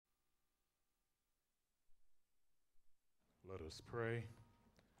Let us pray.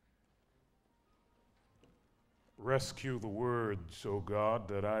 Rescue the words, O God,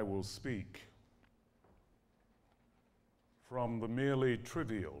 that I will speak from the merely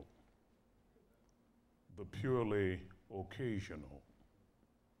trivial, the purely occasional.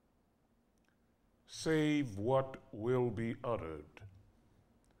 Save what will be uttered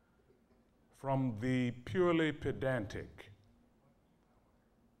from the purely pedantic,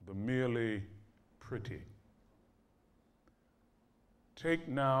 the merely pretty. Take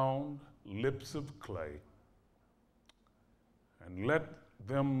now lips of clay and let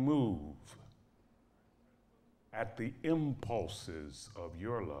them move at the impulses of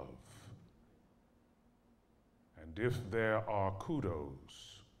your love. And if there are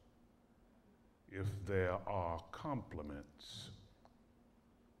kudos, if there are compliments,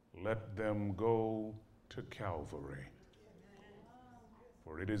 let them go to Calvary.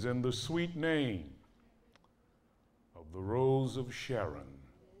 For it is in the sweet name of the Rose of Sharon,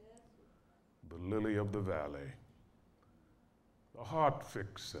 the lily of the valley, the heart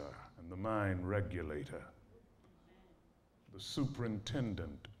fixer and the mind regulator, the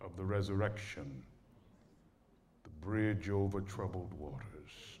superintendent of the resurrection, the bridge over troubled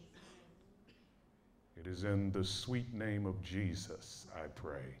waters. It is in the sweet name of Jesus I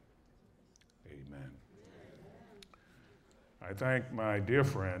pray. Amen. I thank my dear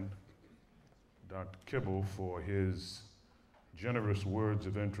friend, Dr. Kibble, for his generous words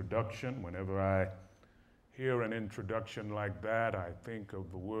of introduction. Whenever I hear an introduction like that, I think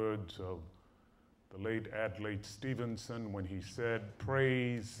of the words of the late Adlai Stevenson when he said,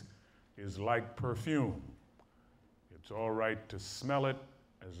 "Praise is like perfume. It's all right to smell it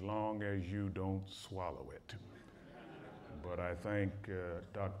as long as you don't swallow it." But I thank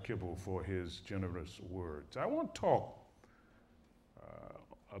Dr. Kibble for his generous words. I want to talk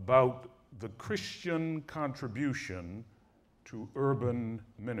about the Christian contribution to urban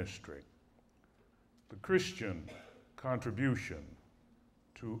ministry. The Christian contribution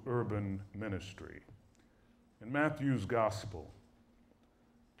to urban ministry. In Matthew's Gospel,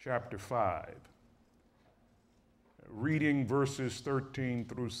 chapter 5, reading verses 13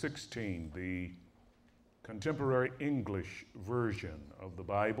 through 16, the contemporary English version of the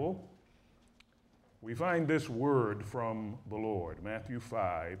Bible, we find this word from the Lord, Matthew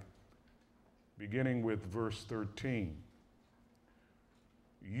 5, beginning with verse 13.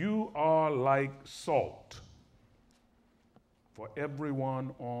 You are like salt for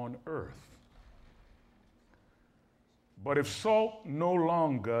everyone on earth. But if salt no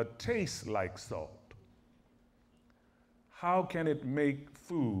longer tastes like salt, how can it make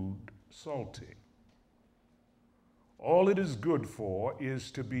food salty? All it is good for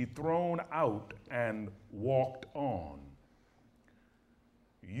is to be thrown out and walked on.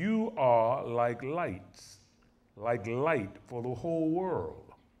 You are like lights, like light for the whole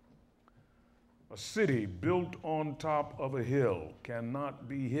world. A city built on top of a hill cannot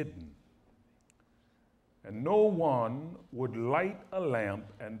be hidden. And no one would light a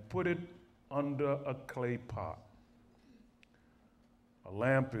lamp and put it under a clay pot. A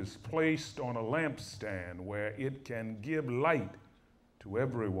lamp is placed on a lampstand where it can give light to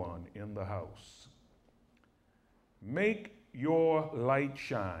everyone in the house. Make your light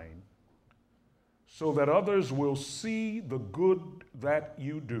shine so that others will see the good that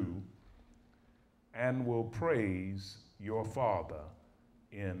you do and will praise your Father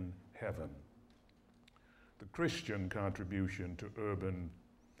in heaven. The Christian contribution to urban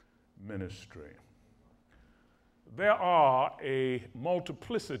ministry. There are a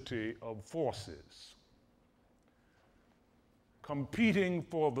multiplicity of forces competing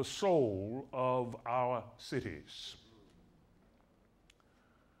for the soul of our cities.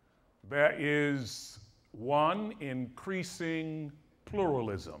 There is one, increasing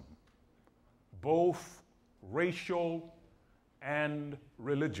pluralism, both racial and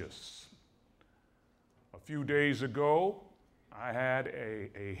religious. A few days ago, I had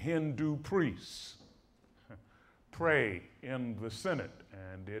a Hindu priest pray in the Senate,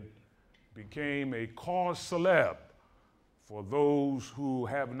 and it became a cause célèbre for those who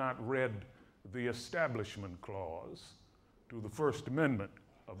have not read the Establishment Clause to the First Amendment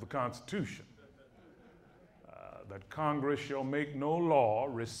of the Constitution, that Congress shall make no law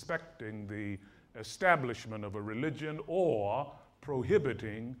respecting the establishment of a religion or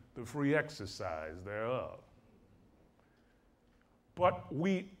prohibiting the free exercise thereof. But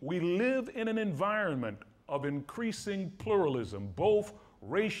we live in an environment of increasing pluralism, both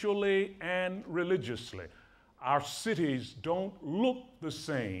racially and religiously. Our cities don't look the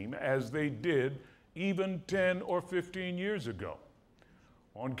same as they did even 10 or 15 years ago.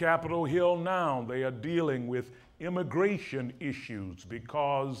 On Capitol Hill now, they are dealing with immigration issues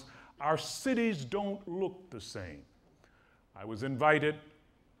because our cities don't look the same. I was invited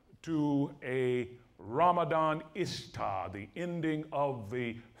to a Ramadan Iftar, the ending of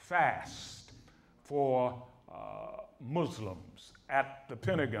the fast for Muslims at the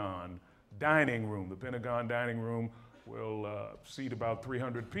Pentagon dining room. The Pentagon dining room will seat about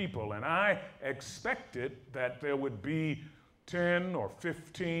 300 people, and I expected that there would be 10 or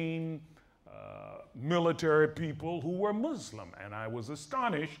 15 military people who were Muslim, and I was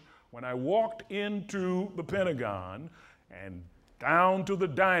astonished when I walked into the Pentagon and down to the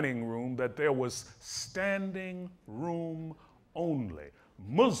dining room that there was standing room only,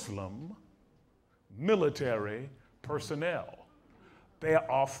 Muslim military personnel. There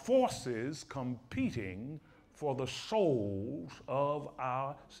are forces competing for the souls of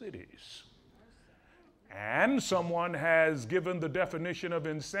our cities. And someone has given the definition of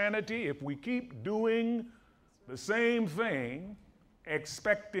insanity: if we keep doing the same thing,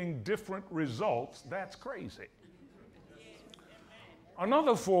 expecting different results, that's crazy.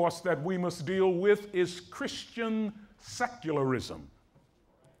 Another force that we must deal with is Christian secularism.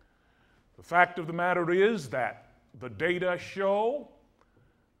 The fact of the matter is that the data show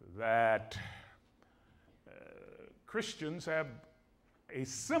that Christians have a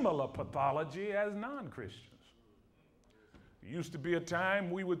similar pathology as non-Christians. There used to be a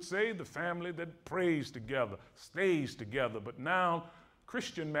time we would say the family that prays together stays together, but now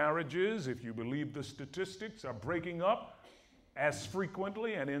Christian marriages, if you believe the statistics, are breaking up as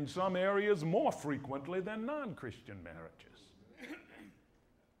frequently and in some areas more frequently than non-Christian marriages.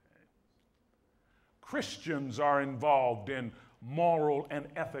 Christians are involved in moral and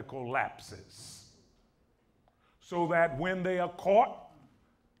ethical lapses, so that when they are caught,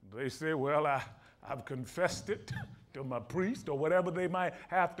 they say, well, I've confessed it to my priest, or whatever they might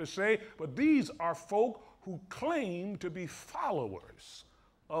have to say. But these are folk who claim to be followers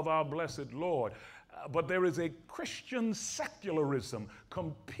of our blessed Lord. But there is a Christian secularism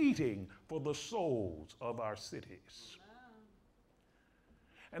competing for the souls of our cities.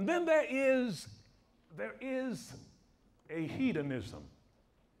 And then there is a hedonism,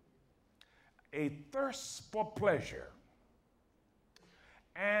 a thirst for pleasure,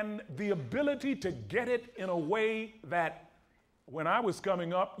 and the ability to get it in a way that when I was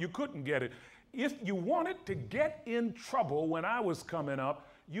coming up, you couldn't get it. If you wanted to get in trouble when I was coming up,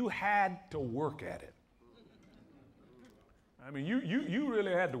 you had to work at it. I mean, you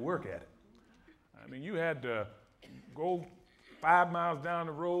really had to work at it. I mean, you had to go 5 miles down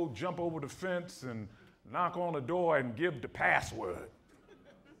the road, jump over the fence, and knock on the door and give the password.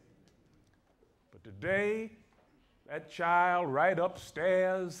 But today, that child right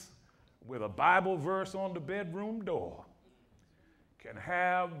upstairs with a Bible verse on the bedroom door can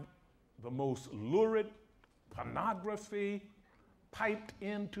have the most lurid pornography piped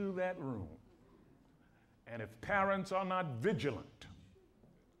into that room. And if parents are not vigilant,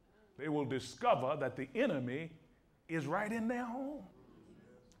 they will discover that the enemy is right in their home.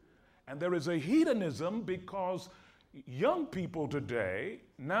 And there is a hedonism because young people today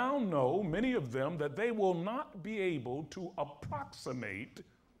now know, many of them, that they will not be able to approximate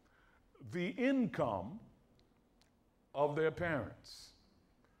the income of their parents.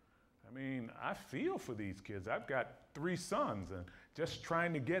 I mean, I feel for these kids. I've got 3 sons, and just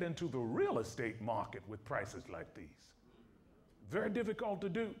trying to get into the real estate market with prices like these. Very difficult to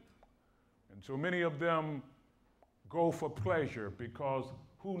do. And so many of them go for pleasure because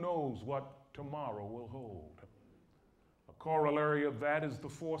who knows what tomorrow will hold. A corollary of that is the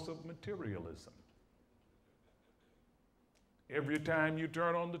force of materialism. Every time you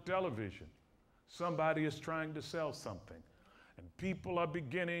turn on the television, somebody is trying to sell something. And people are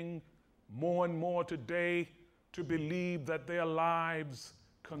beginning more and more today to believe that their lives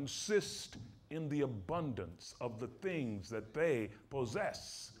consist in the abundance of the things that they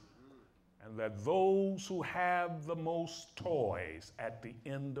possess, and that those who have the most toys at the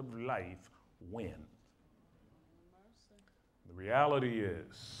end of life win. The reality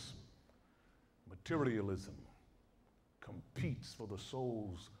is, materialism competes for the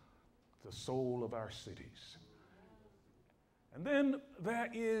soul of our cities. And then there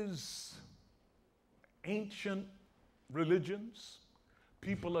is ancient religions.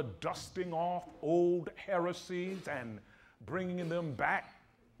 People are dusting off old heresies and bringing them back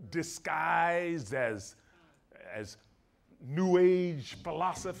disguised as New Age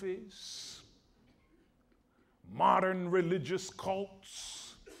philosophies, modern religious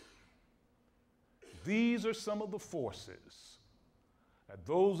cults. These are some of the forces that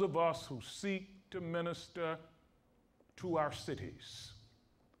those of us who seek to minister to our cities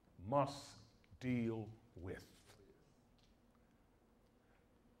must deal with.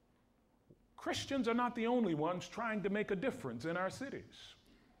 Christians are not the only ones trying to make a difference in our cities.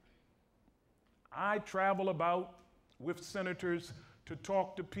 I travel about with senators to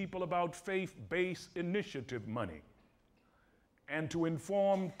talk to people about faith-based initiative money and to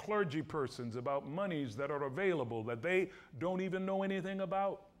inform clergy persons about monies that are available that they don't even know anything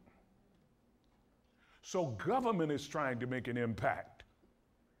about. So government is trying to make an impact,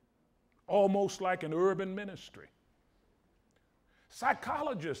 almost like an urban ministry.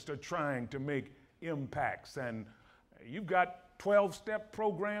 Psychologists are trying to make impacts, and you've got 12-step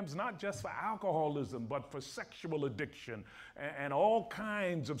programs, not just for alcoholism, but for sexual addiction and all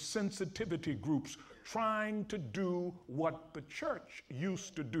kinds of sensitivity groups trying to do what the church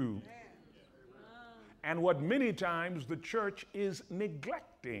used to do and what many times the church is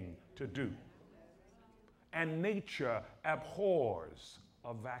neglecting to do. And nature abhors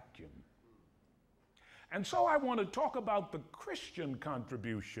a vacuum. And so I want to talk about the Christian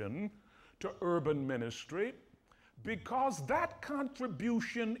contribution to urban ministry, because that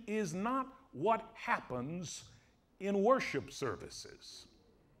contribution is not what happens in worship services.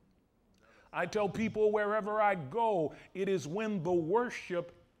 I tell people wherever I go, it is when the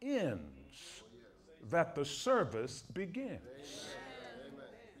worship ends that the service begins.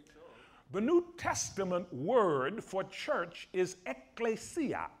 The New Testament word for church is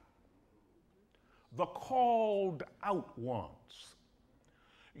ecclesia, the called out ones.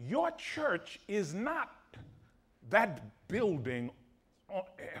 Your church is not that building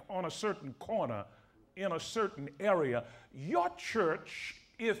on a certain corner in a certain area. Your church,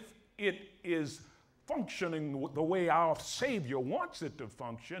 if it is functioning the way our Savior wants it to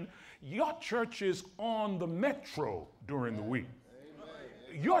function, your church is on the metro during the week.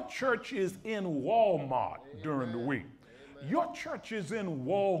 Your church is in Walmart during the week. Your church is in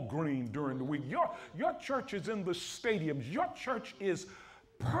Walgreens during the week. Your church is in the stadiums. Your church is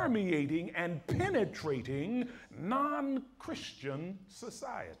permeating and penetrating non-Christian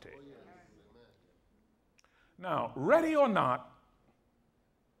society. Now, ready or not,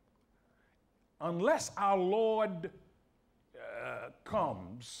 unless our Lord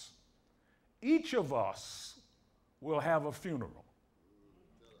comes, each of us will have a funeral.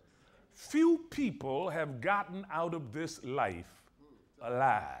 Few people have gotten out of this life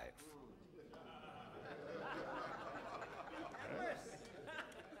alive.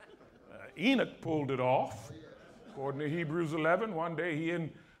 Enoch pulled it off. According to Hebrews 11, one day he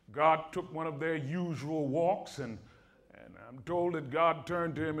and God took one of their usual walks, and I'm told that God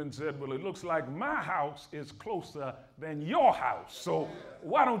turned to him and said, well, it looks like my house is closer than your house, so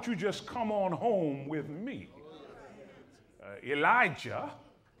why don't you just come on home with me? Elijah,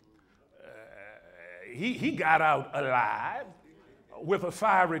 he got out alive with a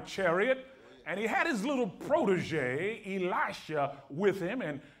fiery chariot, and he had his little protege, Elisha, with him,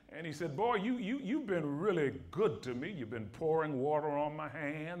 and he said, boy, you've been really good to me. You've been pouring water on my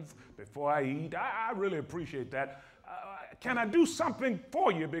hands before I eat. I really appreciate that. Can I do something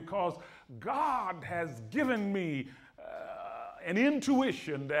for you? Because God has given me an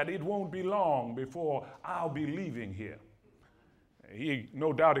intuition that it won't be long before I'll be leaving here. He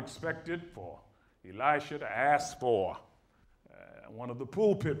no doubt expected for Elisha to ask for one of the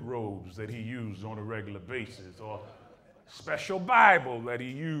pulpit robes that he used on a regular basis, or special Bible that he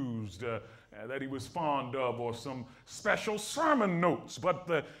used, that he was fond of, or some special sermon notes. But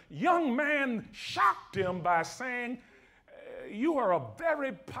the young man shocked him by saying, you are a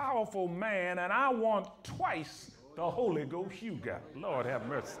very powerful man, and I want twice the Holy Ghost you got. Lord have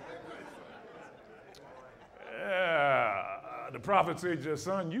mercy. The prophet said,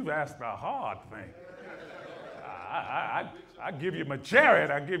 son, you've asked a hard thing. I give you my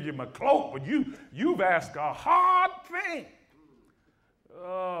chariot, I give you my cloak, but you've asked a hard thing.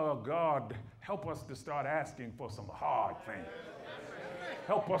 Oh, God, help us to start asking for some hard things.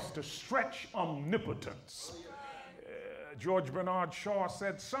 Help us to stretch omnipotence. George Bernard Shaw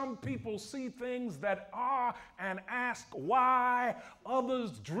said, some people see things that are and ask why,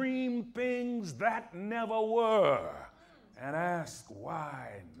 others dream things that never were and ask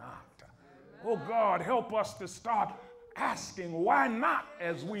why not. Oh God, help us to start asking why not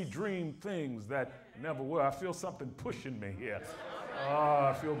as we dream things that never were. I feel something pushing me here.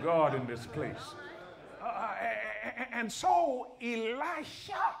 I feel God in this place. And so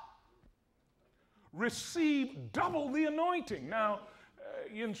Elisha received double the anointing. Now,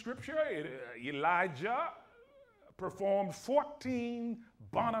 in Scripture, Elijah performed 14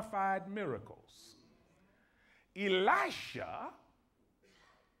 bona fide miracles. Elisha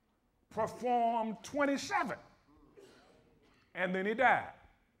performed 27, and then he died.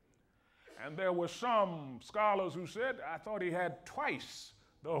 And there were some scholars who said, I thought he had twice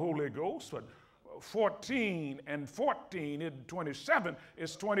the Holy Ghost, but 14 and 14 is 27,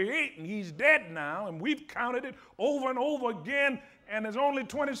 it's 28, and he's dead now, and we've counted it over and over again, and there's only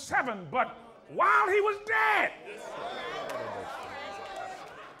 27, but while he was dead.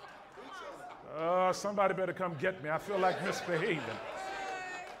 Somebody better come get me. I feel like misbehaving.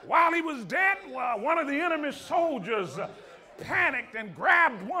 While he was dead, one of the enemy soldiers panicked and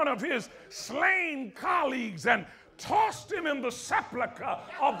grabbed one of his slain colleagues and tossed him in the sepulcher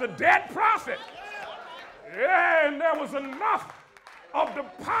of the dead prophet. Yeah, and there was enough of the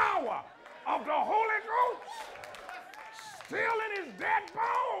power of the Holy Ghost still in his dead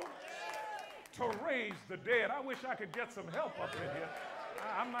bones to raise the dead. I wish I could get some help up in here.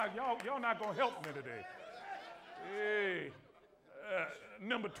 I'm not, y'all not going to help me today. Hey,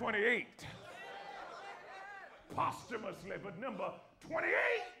 number 28. Posthumously, but number 28.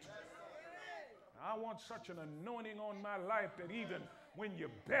 I want such an anointing on my life that even when you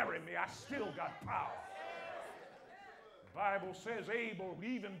bury me, I still got power. The Bible says Abel,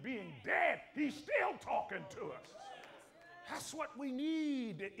 even being dead, he's still talking to us. That's what we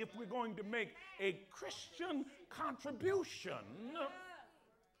need if we're going to make a Christian contribution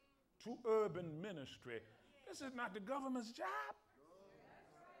to urban ministry. This is not the government's job.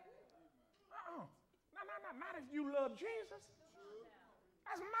 Not if you love Jesus.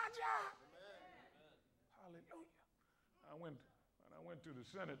 That's my job. Hallelujah. When I went to the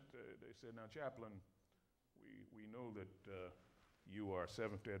Senate, they said, now, Chaplain, we know that you are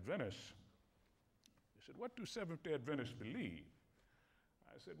Seventh-day Adventists. They said, what do Seventh-day Adventists believe?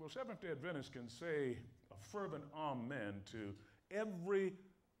 I said, well, Seventh-day Adventists can say a fervent amen to every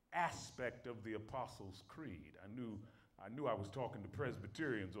aspect of the Apostles' Creed. I knew I was talking to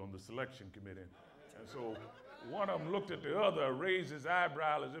Presbyterians on the selection committee. And so one of them looked at the other, raised his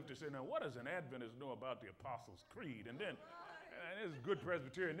eyebrow as if to say, now, what does an Adventist know about the Apostles' Creed? And then, and this is a good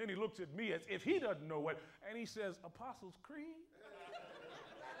Presbyterian, then he looks at me as if he doesn't know what, and he says, Apostles' Creed?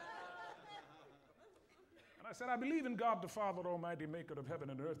 And I said, I believe in God the Father Almighty, maker of heaven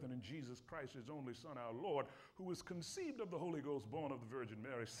and earth, and in Jesus Christ, his only Son, our Lord, who was conceived of the Holy Ghost, born of the Virgin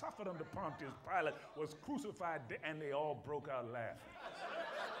Mary, suffered under Pontius Pilate, was crucified, and they all broke out laughing.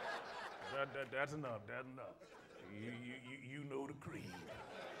 That's enough. That's enough. You know the creed.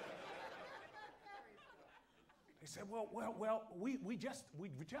 They said, well, we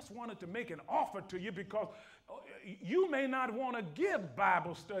just wanted to make an offer to you because you may not want to give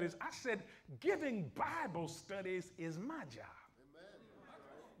Bible studies. I said, giving Bible studies is my job.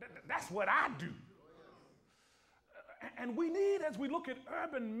 That's what I do. And we need, as we look at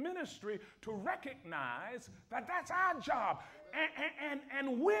urban ministry, to recognize that that's our job.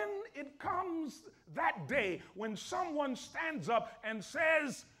 And when it comes that day when someone stands up and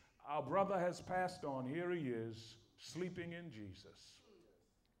says, our brother has passed on, here he is, sleeping in Jesus.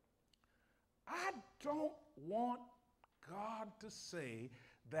 I don't want God to say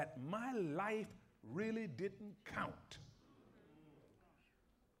that my life really didn't count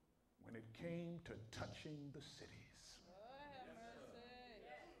when it came to touching the cities.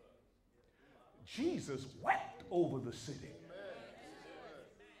 Jesus wept over the city.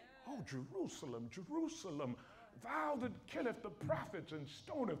 Oh, Jerusalem, Jerusalem, thou that killeth the prophets and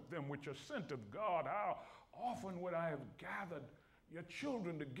stoneth them which are sent of God, how often would I have gathered your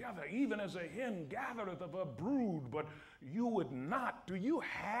children together, even as a hen gathereth of her brood, but you would not. Do you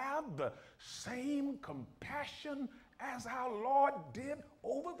have the same compassion as our Lord did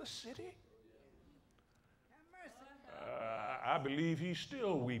over the city? I believe he's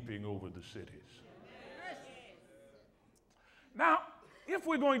still weeping over the cities. Now, if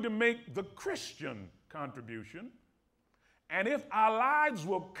we're going to make the Christian contribution, and if our lives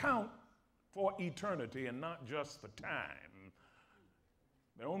will count for eternity and not just for time,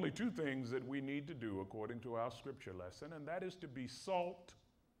 there are only two things that we need to do according to our scripture lesson, and that is to be salt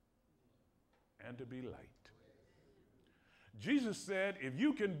and to be light. Jesus said, if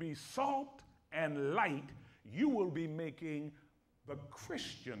you can be salt and light, you will be making the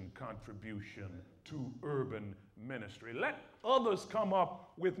Christian contribution to urban ministry. Let others come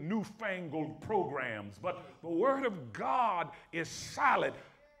up with newfangled programs, but the Word of God is solid.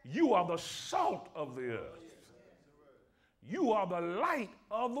 You are the salt of the earth. You are the light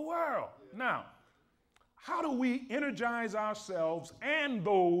of the world. Now, how do we energize ourselves and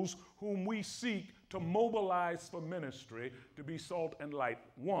those whom we seek to mobilize for ministry to be salt and light?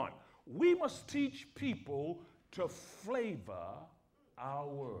 One, we must teach people to flavor our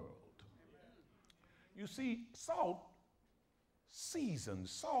world. You see, salt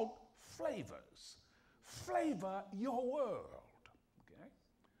seasons, salt flavors. Flavor your world. Okay?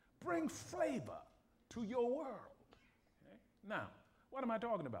 bring flavor to your world. Okay? Now, what am I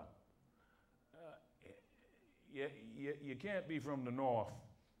talking about? You can't be from the north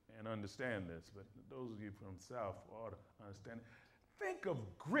and understand this, but those of you from the south ought to understand it. Think of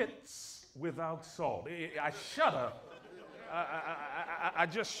grits without salt. I shudder. I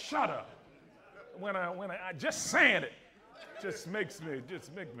just shudder when I just saying it just makes me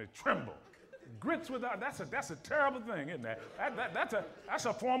tremble. Grits without, that's a terrible thing, isn't that? That's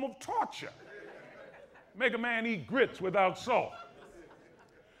a form of torture. Make a man eat grits without salt.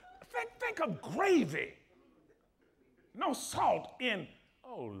 Think of gravy. No salt in,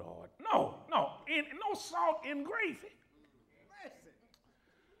 oh Lord, no salt in gravy.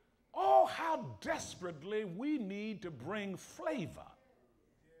 Oh, how desperately we need to bring flavor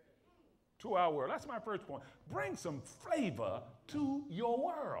to our world. That's my first point. Bring some flavor to your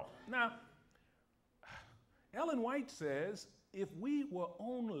world. Now, Ellen White says, if we were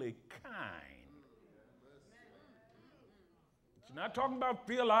only kind. She's not talking about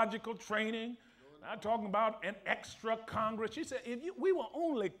theological training, not talking about an extra Congress. She said, if we were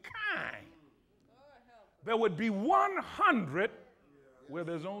only kind, there would be 100 where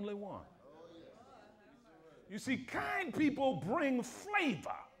there's only one. You see, kind people bring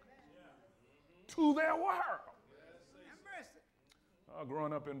flavor to their world.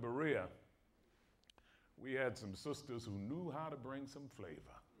 Growing up in Berea, we had some sisters who knew how to bring some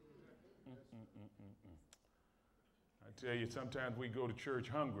flavor. I tell you, sometimes we go to church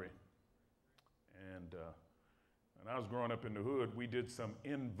hungry. And when I was growing up in the hood, we did some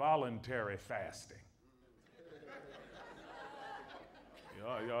involuntary fasting.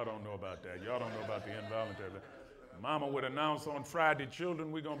 Y'all don't know about that. Y'all don't know about the involuntary. Mama would announce on Friday,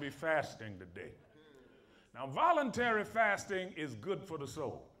 children, we're going to be fasting today. Now, voluntary fasting is good for the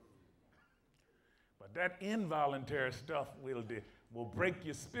soul. But that involuntary stuff will break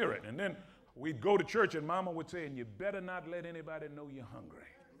your spirit. And then we'd go to church and Mama would say, and you better not let anybody know you're hungry.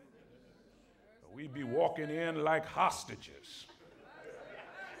 We'd be walking in like hostages,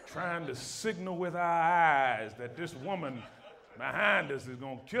 trying to signal with our eyes that this woman behind us is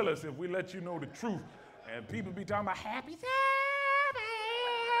going to kill us if we let you know the truth. And people be talking about happy Sabbath.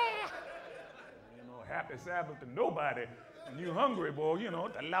 You know, happy Sabbath to nobody. And you hungry, boy, you know,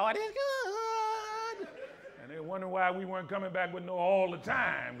 the Lord is good. And they wonder why we weren't coming back with no all the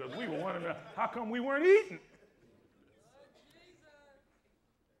time, because we were wondering how come we weren't eating.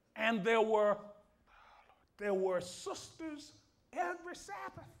 And there were sisters every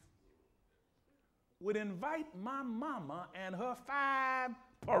Sabbath would invite my mama and her 5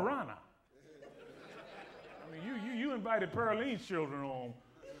 piranha. I mean, you invited Pearline's children home.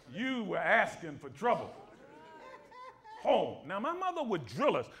 You were asking for trouble. Home. Now, my mother would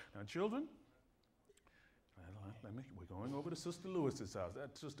drill us. Now, children, we're going over to Sister Lewis's house.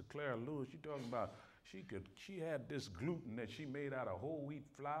 That's Sister Clara Lewis. You're talking about, she had this gluten that she made out of whole wheat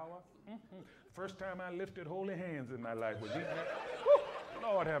flour. First time I lifted holy hands in my life was eating that. Woo,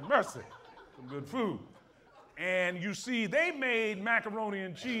 Lord have mercy. Some good food. And you see, they made macaroni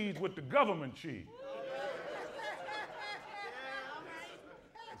and cheese with the government cheese.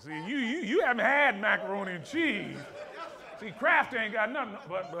 See, you haven't had macaroni and cheese. See, Kraft ain't got nothing,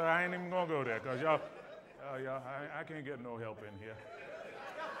 but I ain't even gonna go there, because y'all, I can't get no help in here.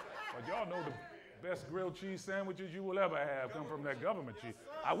 But y'all know the best grilled cheese sandwiches you will ever have come from that government cheese.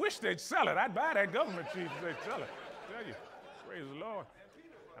 I wish they'd sell it. I'd buy that government cheese if they'd sell it. I tell you, praise the Lord.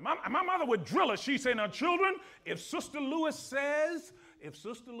 And my mother would drill us. She'd say, now, children, if Sister Lewis says,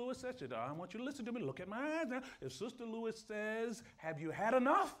 I want you to listen to me, look at my eyes now. If Sister Lewis says, have you had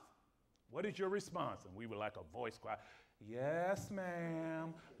enough? What is your response? And we were like a voice choir. Yes,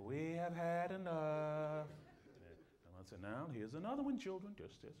 ma'am, we have had enough. And I said, now, here's another one, children.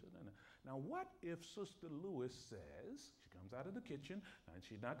 Just. Now, what if Sister Lewis says, she comes out of the kitchen, and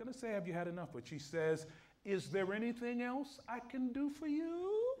she's not going to say, have you had enough? But she says, is there anything else I can do for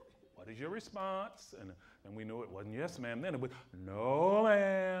you? What is your response? And we knew it wasn't yes, ma'am. Then it was, no,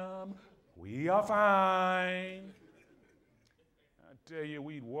 ma'am, we are fine. I tell you,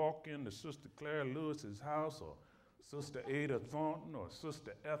 we'd walk into Sister Clara Lewis's house, or Sister Ada Thornton, or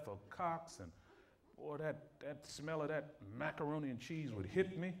Sister Ethel Cox, and boy, that smell of that macaroni and cheese would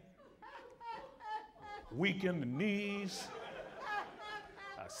hit me. Weak in the knees.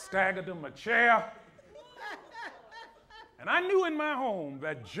 I staggered to my chair. And I knew in my home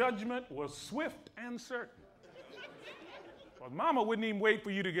that judgment was swift and certain. But Mama wouldn't even wait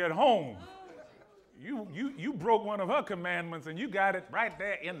for you to get home. You broke one of her commandments and you got it right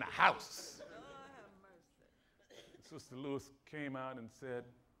there in the house. Sister Lewis came out and said,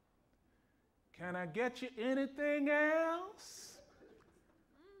 can I get you anything else?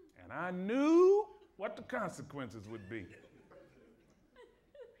 And And I knew what the consequences would be.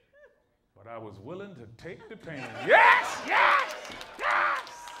 But I was willing to take the pain. Yes, yes, yes,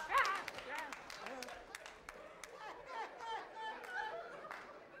 yes, yes.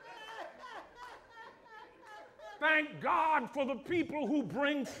 Thank God for the people who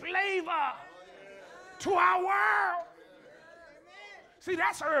bring flavor to our world. See,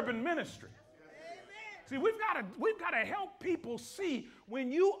 that's urban ministry. See, we've got to help people see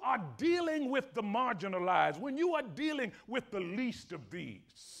when you are dealing with the marginalized, when you are dealing with the least of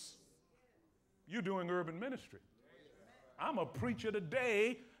these, you're doing urban ministry. I'm a preacher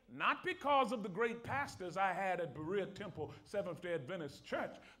today, not because of the great pastors I had at Berea Temple Seventh-day Adventist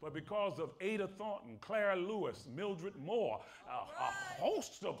Church, but because of Ada Thornton, Clara Lewis, Mildred Moore, a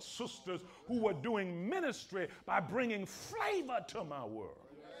host of sisters who were doing ministry by bringing flavor to my world.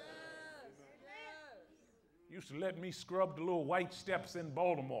 Used to let me scrub the little white steps in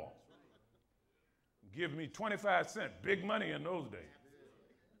Baltimore. Give me 25 cents, big money in those days.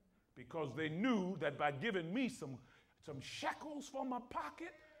 Because they knew that by giving me some shekels for my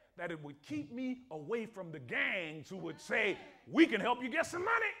pocket, that it would keep me away from the gangs who would say, we can help you get some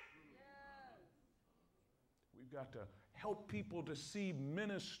money. We've got to help people to see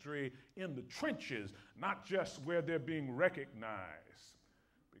ministry in the trenches, not just where they're being recognized.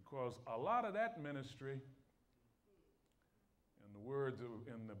 Because a lot of that ministry, in the words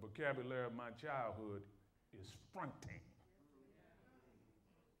in the vocabulary of my childhood, is fronting.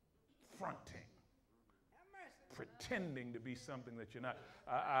 Fronting. Pretending to be something that you're not.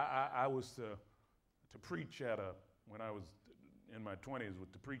 I was to preach when I was in my 20s,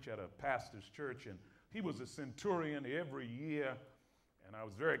 to preach at a pastor's church, and he was a centurion every year, and I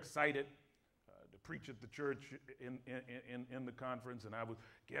was very excited to preach at the church in the conference, and I was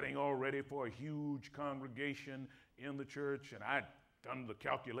getting all ready for a huge congregation in the church, and I'd done the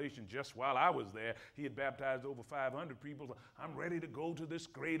calculation just while I was there. He had baptized over 500 people. So I'm ready to go to this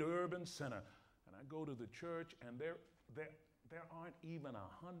great urban center. And I go to the church, and there aren't even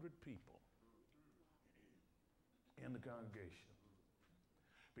 100 people in the congregation.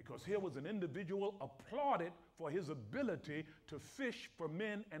 Because here was an individual applauded for his ability to fish for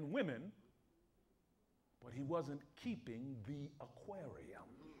men and women, but he wasn't keeping the aquarium.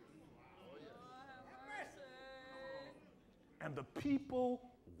 And the people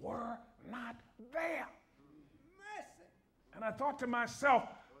were not there. And I thought to myself,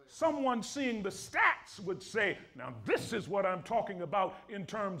 someone seeing the stats would say, now this is what I'm talking about in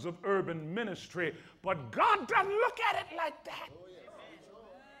terms of urban ministry, but God doesn't look at it like that.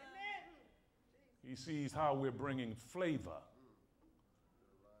 He sees how we're bringing flavor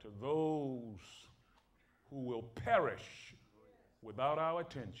to those who will perish without our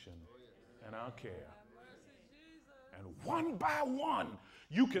attention and our care. And one by one,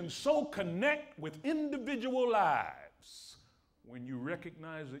 you can so connect with individual lives when you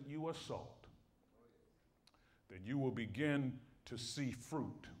recognize that you are salt, that you will begin to see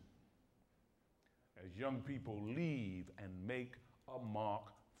fruit as young people leave and make a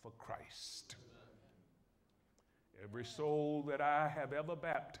mark for Christ. Every soul that I have ever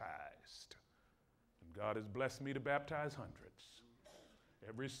baptized, and God has blessed me to baptize hundreds,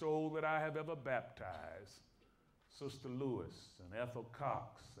 every soul that I have ever baptized, Sister Lewis and Ethel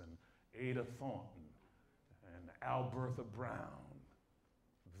Cox and Ada Thornton and Albertha Brown,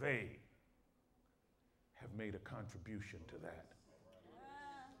 they have made a contribution to that.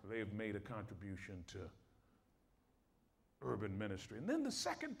 They have made a contribution to urban ministry. And then the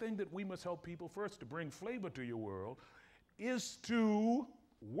second thing that we must help people first to bring flavor to your world is to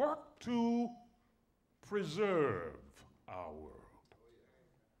work to preserve our world.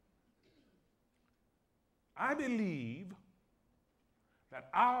 I believe that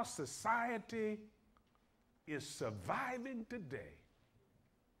our society is surviving today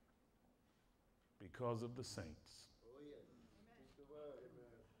because of the saints.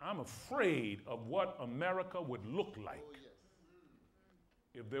 I'm afraid of what America would look like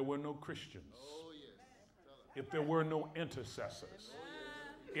if there were no Christians, if there were no intercessors,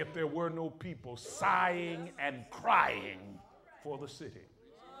 if there were no people sighing and crying for the city.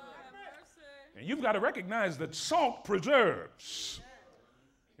 And you've got to recognize that salt preserves.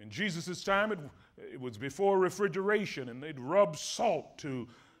 In Jesus' time, it was before refrigeration, and they'd rub salt to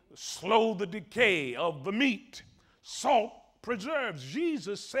slow the decay of the meat. Salt preserves.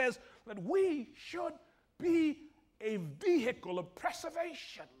 Jesus says that we should be a vehicle of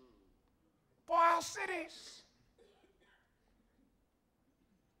preservation for our cities.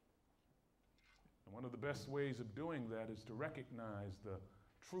 And one of the best ways of doing that is to recognize the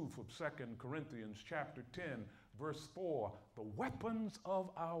truth of 2 Corinthians chapter 10, Verse 4, the weapons of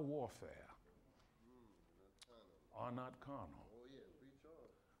our warfare are not carnal,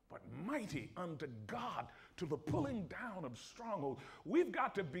 but mighty unto God to the pulling down of strongholds. We've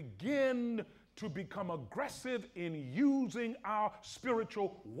got to begin to become aggressive in using our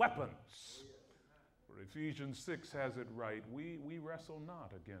spiritual weapons. For Ephesians 6 has it right. We wrestle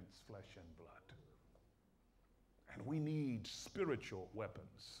not against flesh and blood. And we need spiritual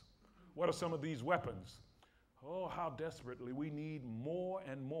weapons. What are some of these weapons? Oh, how desperately we need more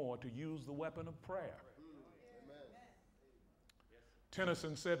and more to use the weapon of prayer.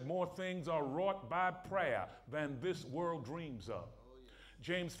 Tennyson said, more things are wrought by prayer than this world dreams of.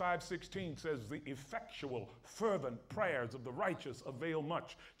 James 5:16 says, the effectual, fervent prayers of the righteous avail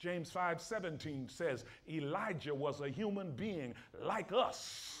much. James 5:17 says, Elijah was a human being like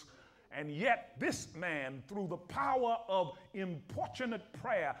us. And yet this man, through the power of importunate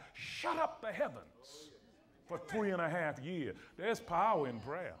prayer, shut up the heavens for 3.5 years. There's power in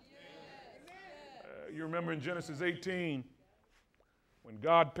prayer. You remember in Genesis 18, when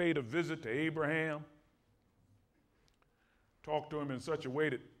God paid a visit to Abraham, talked to him in such a way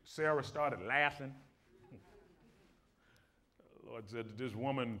that Sarah started laughing. The Lord said that this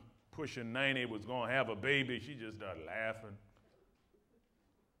woman pushing 90 was going to have a baby. She just started laughing.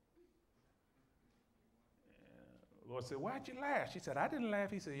 The Lord said, why'd you laugh? She said, I didn't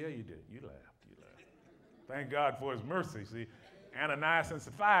laugh. He said, yeah, you did. You laughed. You laughed. Thank God for his mercy. See, Ananias and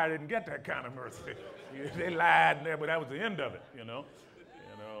Sapphira didn't get that kind of mercy. They lied in there, but that was the end of it, you know.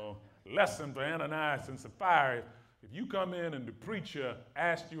 Lesson for Ananias and Sapphira. If you come in and the preacher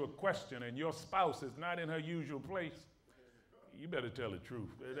asks you a question and your spouse is not in her usual place, you better tell the truth.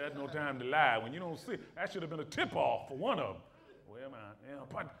 There's no time to lie. When you don't see, that should have been a tip-off for one of them. Well,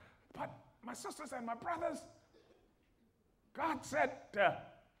 but my sisters and my brothers, God said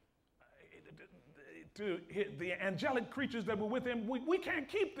to the angelic creatures that were with him, we can't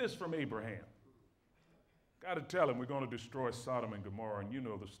keep this from Abraham. Got to tell him we're going to destroy Sodom and Gomorrah, and you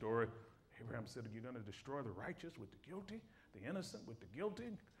know the story. Abraham said, you're going to destroy the righteous with the guilty, the innocent with the guilty.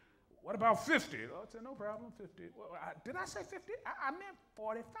 What about 50? Oh, I said, no problem, 50. Well, did I say 50? I meant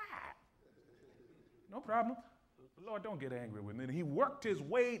 45. No problem. Lord, don't get angry with me. And he worked his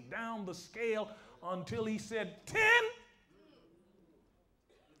way down the scale until he said 10.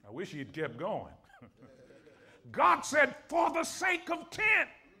 I wish he had kept going. God said, for the sake of 10.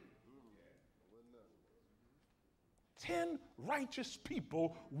 10 righteous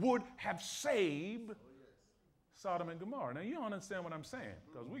people would have saved Sodom and Gomorrah. Now, you don't understand what I'm saying,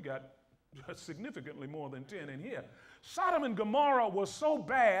 because we got significantly more than 10 in here. Sodom and Gomorrah was so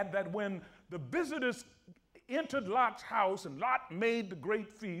bad that when the visitors entered Lot's house and Lot made the great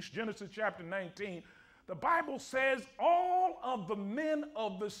feast, Genesis chapter 19, the Bible says all of the men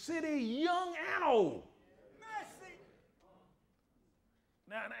of the city, young and old.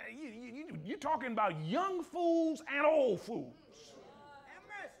 Now, you're talking about young fools and old fools.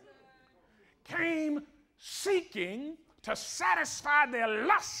 Came seeking to satisfy their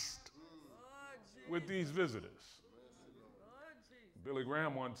lust with these visitors. Billy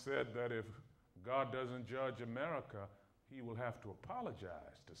Graham once said that if God doesn't judge America, he will have to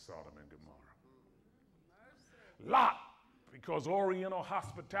apologize to Sodom and Gomorrah. Lot, because Oriental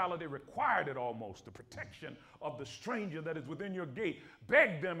hospitality required it almost, the protection of the stranger that is within your gate,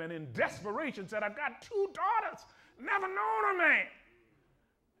 begged them and in desperation said, I've got 2 daughters, never known a man.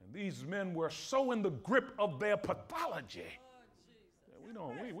 And these men were so in the grip of their pathology. We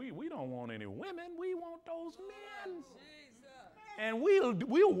don't want any women, we want those men. And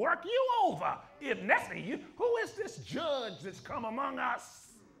we'll work you over if necessary. Who is this judge that's come among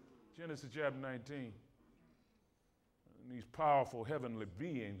us? Genesis chapter 19. These powerful heavenly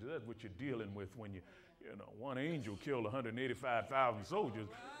beings, that's what you're dealing with when one angel killed 185,000 soldiers,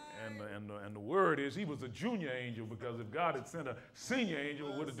 and the word is he was a junior angel, because if God had sent a senior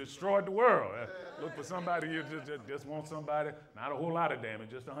angel, it would have destroyed the world. Look for somebody, you just want somebody, not a whole lot of damage,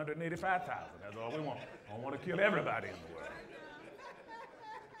 just 185,000. That's all we want. I don't want to kill everybody in the world.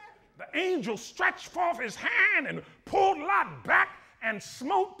 The angel stretched forth his hand and pulled Lot back and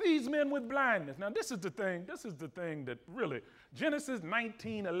smote these men with blindness. Now, this is the thing that really, Genesis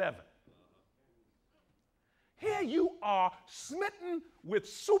 19:11. Here you are smitten with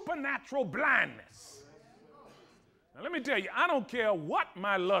supernatural blindness. Now, let me tell you, I don't care what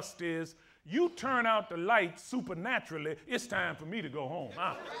my lust is. You turn out the lights supernaturally, it's time for me to go home.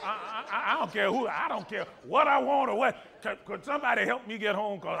 I don't care who, I don't care what I want or what. Could somebody help me get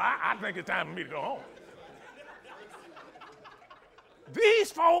home? Because I think it's time for me to go home.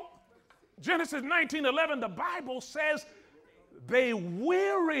 These folk, Genesis 19:11, the Bible says they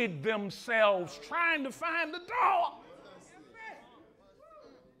wearied themselves trying to find the door.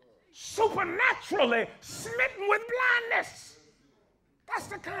 Supernaturally smitten with blindness. That's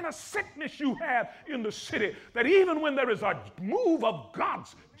the kind of sickness you have in the city, that even when there is a move of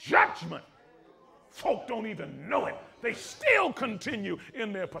God's judgment, folk don't even know it. They still continue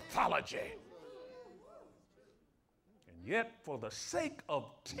in their pathology. And yet, for the sake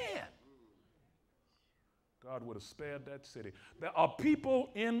of 10, God would have spared that city. There are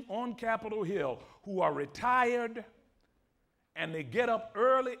people on Capitol Hill who are retired, and they get up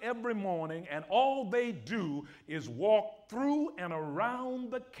early every morning, and all they do is walk through and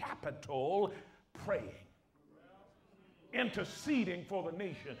around the Capitol praying, interceding for the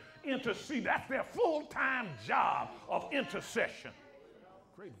nation. Intercede. That's their full-time job of intercession.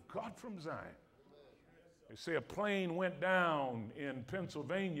 Great God from Zion. They say a plane went down in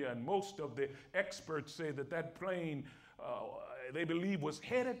Pennsylvania, and most of the experts say that that plane, they believe, was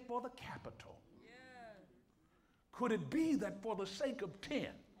headed for the Capitol. Could it be that for the sake of 10?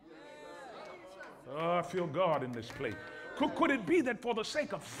 Oh, I feel God in this place. Could it be that for the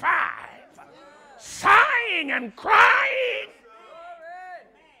sake of 5, sighing and crying,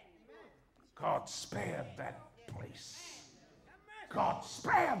 God spared that place? God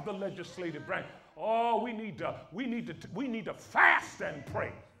spared the legislative branch. Oh, we need to fast and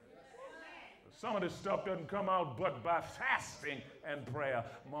pray. Some of this stuff doesn't come out but by fasting and prayer.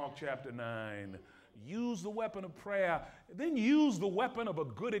 Mark chapter 9. Use the weapon of prayer, then use the weapon of a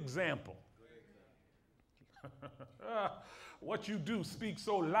good example. What you do speaks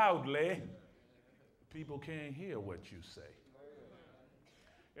so loudly, people can't hear what you say.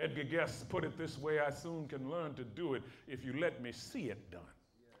 Edgar Guest put it this way: I soon can learn to do it if you let me see it done.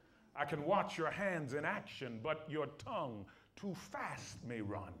 I can watch your hands in action, but your tongue too fast may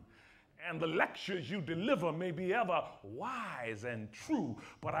run. And the lectures you deliver may be ever wise and true,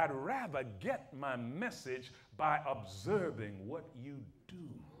 but I'd rather get my message by observing what you do.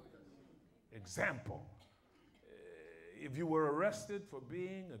 Example: if you were arrested for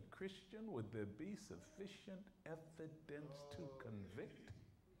being a Christian, would there be sufficient evidence to convict?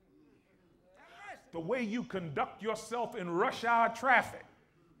 The way you conduct yourself in rush hour traffic.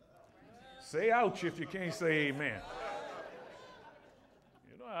 Say ouch if you can't say amen.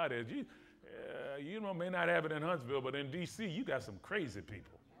 How it is. You may not have it in Huntsville, but in D.C., you got some crazy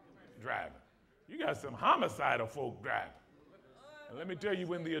people driving. You got some homicidal folk driving. And let me tell you,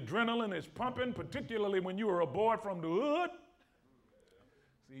 when the adrenaline is pumping, particularly when you are aboard from the hood,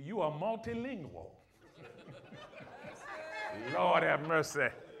 see, you are multilingual. Lord have mercy.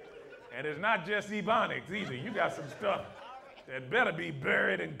 And it's not just Ebonics either. You got some stuff that better be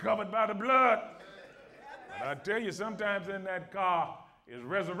buried and covered by the blood. But I tell you, sometimes in that car, is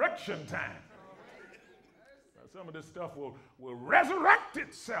resurrection time. Now, some of this stuff will resurrect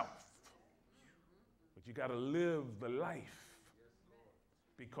itself. But you got to live the life,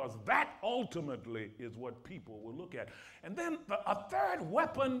 because that ultimately is what people will look at. And then a third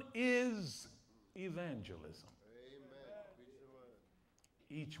weapon is evangelism.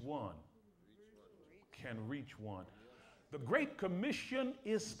 Each one can reach one. The Great Commission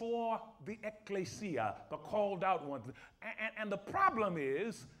is for the ecclesia, the called out ones. And the problem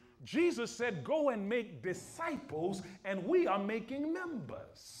is, Jesus said, go and make disciples, and we are making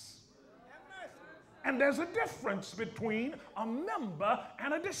members. And there's a difference between a member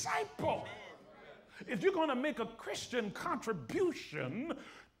and a disciple. If you're going to make a Christian contribution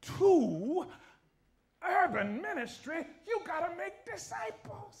to urban ministry, you got to make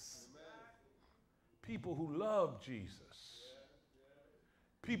disciples. People who love Jesus.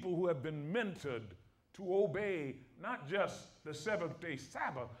 People who have been mentored to obey not just the seventh-day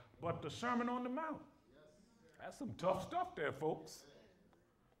Sabbath, but the Sermon on the Mount. That's some tough stuff there, folks.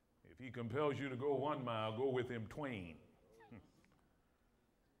 If he compels you to go 1 mile, go with him twain.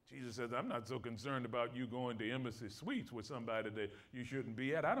 Jesus says, I'm not so concerned about you going to embassy suites with somebody that you shouldn't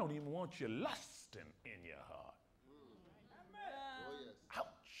be at. I don't even want you lusting in your heart.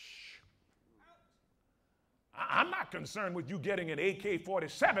 Ouch. I'm not concerned with you getting an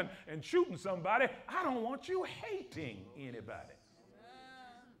AK-47 and shooting somebody. I don't want you hating anybody.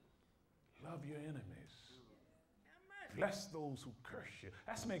 Love your enemies. Bless those who curse you.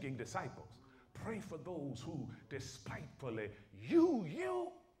 That's making disciples. Pray for those who despitefully you.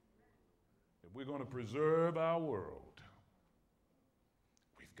 If we're going to preserve our world,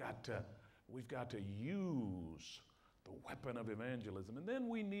 we've got to use the weapon of evangelism. And then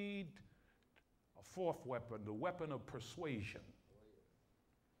we need a fourth weapon, the weapon of persuasion.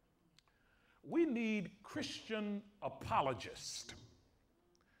 We need Christian apologists,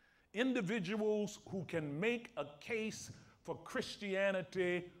 individuals who can make a case for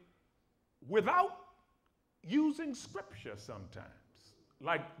Christianity without using scripture sometimes.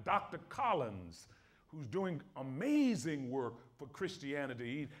 Like Dr. Collins, who's doing amazing work for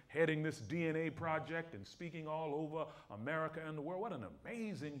Christianity. He's heading this DNA project and speaking all over America and the world. What an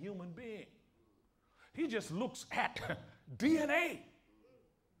amazing human being. He just looks at DNA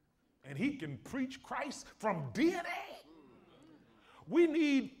and he can preach Christ from DNA. We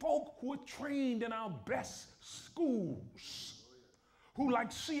need folk who are trained in our best schools, who,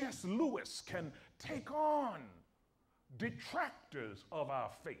 like C.S. Lewis, can take on detractors of our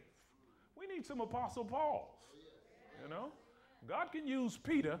faith. We need some Apostle Pauls, you know. God can use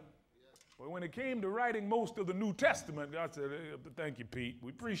Peter, but when it came to writing most of the New Testament, God said, thank you, Pete.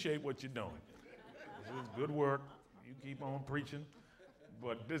 We appreciate what you're doing. This is good work. You keep on preaching,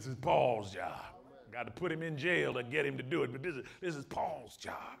 but this is Paul's job. Got to put him in jail to get him to do it, but this is Paul's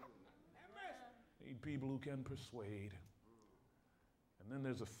job. Need people who can persuade. And then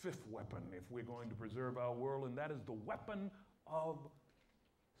there's a fifth weapon if we're going to preserve our world, and that is the weapon of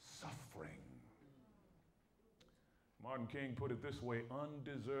suffering. Martin King put it this way: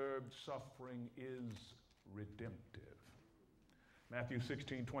 undeserved suffering is redemptive. Matthew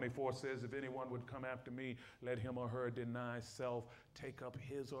 16:24 says, if anyone would come after me, let him or her deny self, take up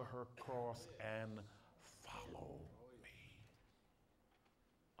his or her cross, and follow me.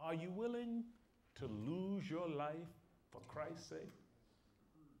 Are you willing to lose your life for Christ's sake?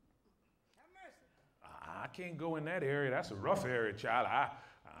 I can't go in that area. That's a rough area, child.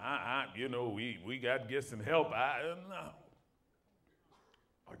 We got to get some help. No.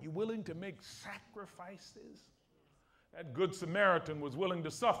 Are you willing to make sacrifices? That Good Samaritan was willing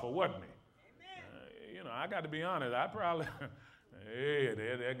to suffer, wasn't he? I got to be honest. I probably, hey,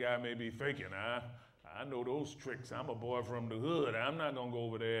 that guy may be faking. I know those tricks. I'm a boy from the hood. I'm not going to go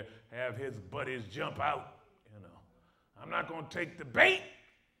over there, have his buddies jump out. I'm not going to take the bait.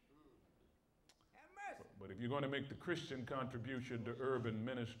 But if you're going to make the Christian contribution to urban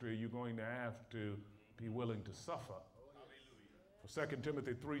ministry, you're going to have to be willing to suffer. For 2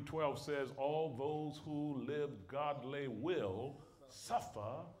 Timothy 3:12 says, all those who live godly will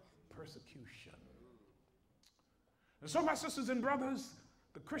suffer persecution. And so, my sisters and brothers,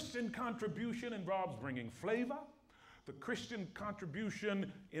 the Christian contribution involves bringing flavor. The Christian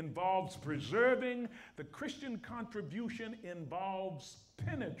contribution involves preserving. The Christian contribution involves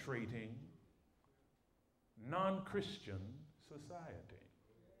penetrating non-Christian society.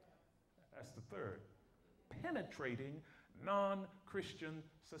 That's the third. Penetrating non-Christian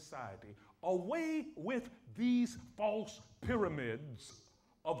society. Away with these false pyramids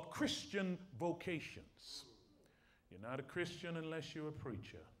of Christian vocations. You're not a Christian unless you're a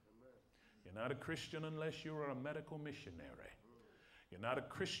preacher. You're not a Christian unless you're a medical missionary. You're not a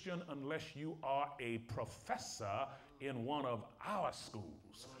Christian unless you are a professor in one of our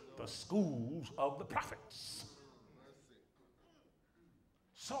schools, the schools of the prophets.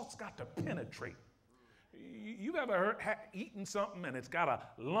 Salt's got to penetrate. You've ever eaten something and it's got a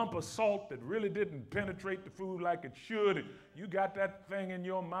lump of salt that really didn't penetrate the food like it should? You got that thing in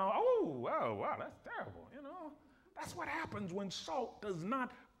your mouth. Oh, wow, that's terrible. That's what happens when salt does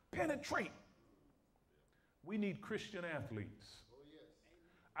not penetrate. We need Christian athletes.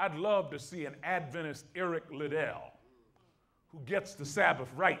 I'd love to see an Adventist Eric Liddell who gets the Sabbath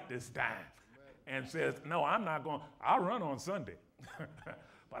right this time and says, no, I'll run on Sunday.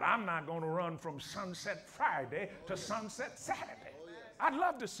 But I'm not going to run from sunset Friday to sunset Saturday. I'd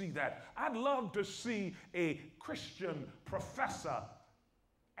love to see that. I'd love to see a Christian professor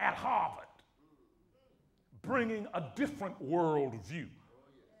at Harvard bringing a different worldview,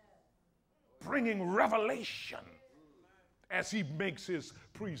 bringing revelation as he makes his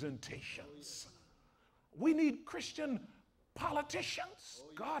presentations. We need Christian politicians.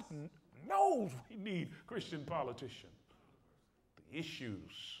 God knows we need Christian politicians. The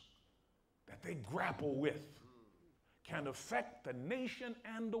issues that they grapple with can affect the nation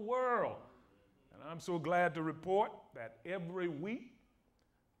and the world. And I'm so glad to report that every week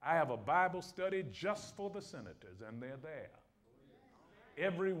I have a Bible study just for the senators, and they're there.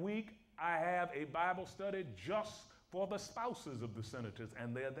 Every week I have a Bible study just for the spouses of the senators,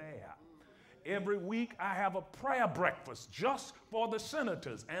 and they're there. Every week I have a prayer breakfast just for the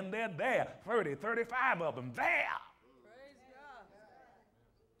senators, and they're there. 30, 35 of them there.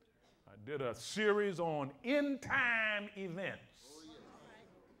 I did a series on end-time events.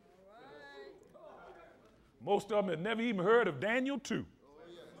 Most of them had never even heard of Daniel 2.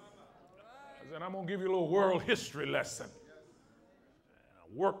 I said, I'm going to give you a little world history lesson. I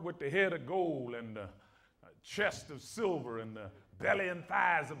worked with the head of gold and the chest of silver and the belly and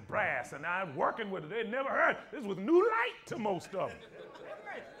thighs of brass, and I'm working with it. They never heard. This was new light to most of them.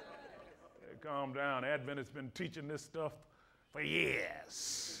 Hey, calm down. Adventists been teaching this stuff for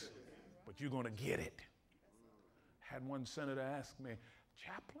years, but you're going to get it. Had one senator ask me,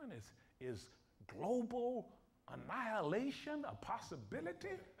 Chaplain, is global annihilation a possibility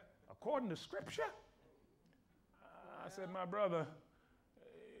according to Scripture? I said, my brother,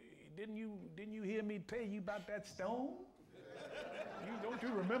 didn't you hear me tell you about that stone? Don't you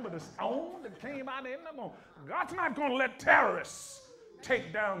remember the stone that came out of him? God's not going to let terrorists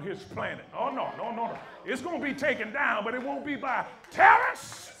take down his planet. Oh, no. It's going to be taken down, but it won't be by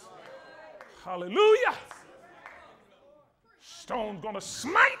terrorists. Hallelujah. Stone's going to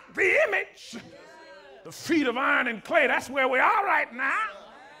smite the image. The feet of iron and clay, that's where we are right now.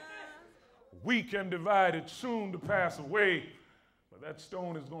 Weak and divided, soon to pass away. But that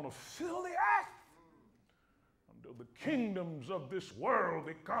stone is going to fill the earth until the kingdoms of this world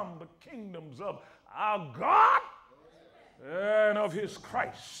become the kingdoms of our God and of his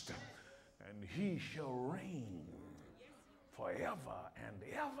Christ. And he shall reign forever and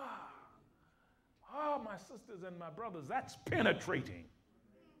ever. Oh, my sisters and my brothers, that's penetrating.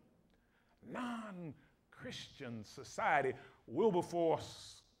 Non-Christian society.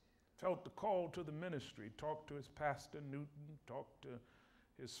 Wilberforce felt the call to the ministry, talked to his pastor Newton, talked to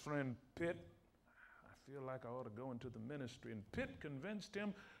his friend Pitt. I feel like I ought to go into the ministry. And Pitt convinced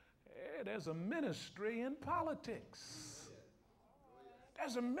him, hey, there's a ministry in politics.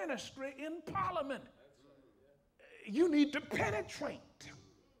 There's a ministry in parliament. You need to penetrate.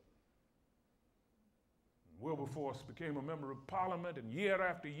 Wilberforce became a member of parliament, and year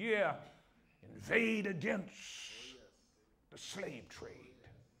after year inveighed against the slave trade.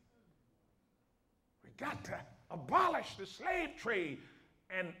 We got to abolish the slave trade.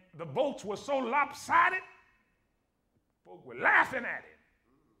 And the votes were so lopsided, folk were laughing at it.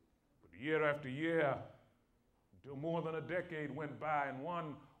 But year after year, until more than a decade went by, and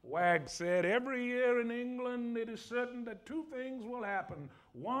one wag said, every year in England it is certain that two things will happen.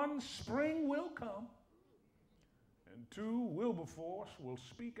 One, spring will come. And two, Wilberforce will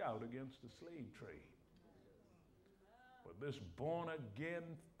speak out against the slave trade. But this born-again,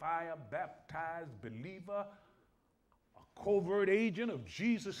 fire-baptized believer, a covert agent of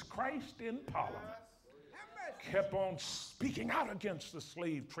Jesus Christ in Parliament, kept on speaking out against the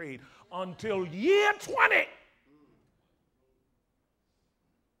slave trade until year 20.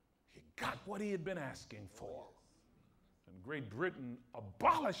 He got what he had been asking for. And Great Britain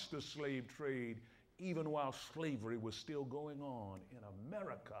abolished the slave trade even while slavery was still going on in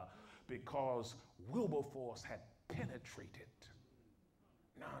America, because Wilberforce had penetrated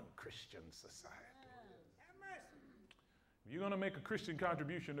non-Christian society. If you're going to make a Christian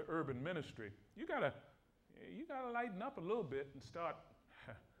contribution to urban ministry, you gotta lighten up a little bit and start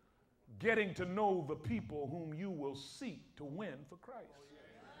getting to know the people whom you will seek to win for Christ.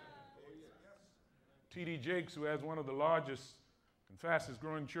 T.D. Jakes, who has one of the largest and fastest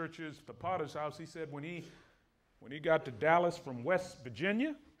growing churches, the Potter's House, he said when he got to Dallas from West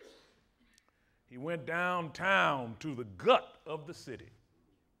Virginia, he went downtown to the gut of the city.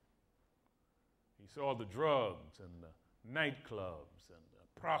 He saw the drugs and the nightclubs and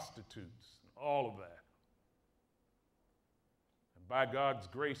the prostitutes and all of that. And by God's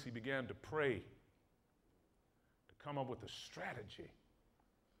grace, he began to pray to come up with a strategy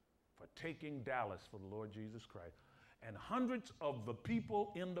for taking Dallas for the Lord Jesus Christ. And hundreds of the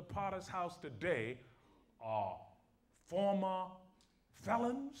people in the Potter's House today are former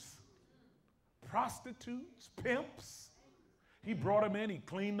felons, prostitutes, pimps. He brought them in, he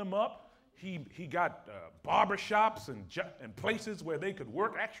cleaned them up. He got barbershops and places where they could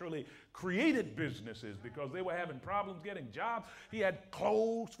work, actually created businesses because they were having problems getting jobs. He had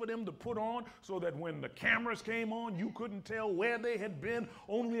clothes for them to put on so that when the cameras came on, you couldn't tell where they had been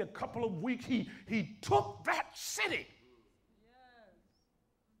only a couple of weeks. He took that city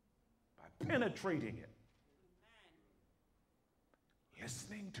by penetrating it,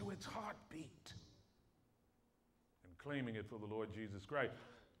 listening to its heartbeat, and claiming it for the Lord Jesus Christ.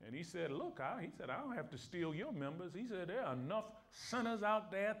 And he said, look, I don't have to steal your members. He said, there are enough sinners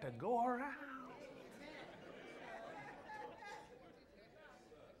out there to go around.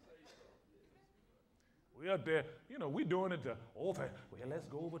 We out there, we're doing it let's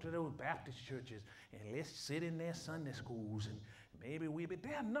go over to those Baptist churches and let's sit in their Sunday schools and maybe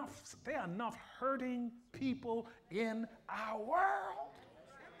there are enough hurting people in our world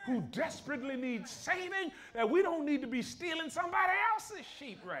who desperately need saving, that we don't need to be stealing somebody else's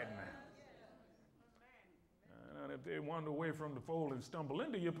sheep right now. And if they wander away from the fold and stumble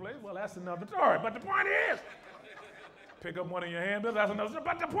into your place, well, that's another story. But the point is, pick up one of your handbills, that's another.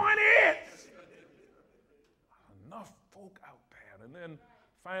 But the point is, enough folk out there. And then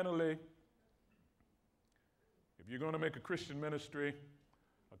finally, if you're going to make a Christian ministry,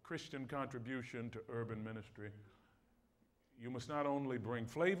 a Christian contribution to urban ministry, you must not only bring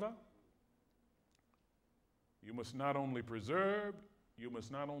flavor, you must not only preserve, you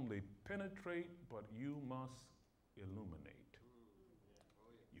must not only penetrate, but you must illuminate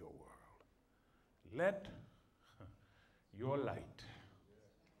your world. Let your light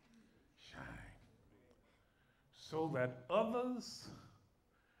shine so that others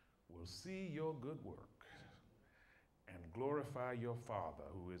will see your good work and glorify your Father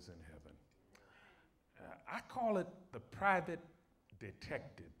who is in heaven. I call it the private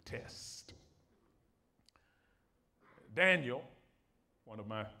detective test. Daniel, one of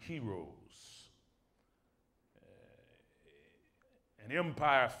my heroes, an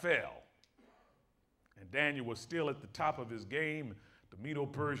empire fell, and Daniel was still at the top of his game. The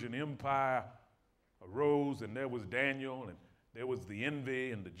Medo-Persian Empire arose, and there was Daniel, and there was the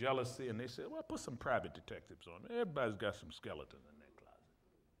envy and the jealousy, and they said, well, put some private detectives on. Everybody's got some skeletons in their closet.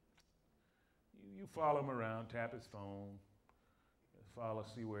 You follow him around, tap his phone, follow,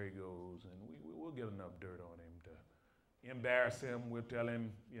 see where he goes, and we'll get enough dirt on him to embarrass him. We'll tell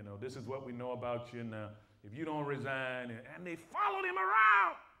him, you know, this is what we know about you now. If you don't resign, and they followed him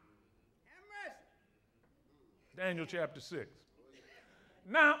around. Daniel chapter 6.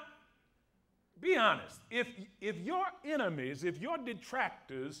 Now, be honest. If your enemies, if your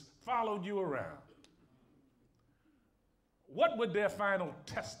detractors followed you around, what would their final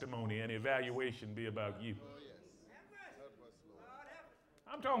testimony and evaluation be about you?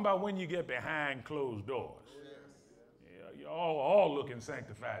 I'm talking about when you get behind closed doors. Yeah, you're all looking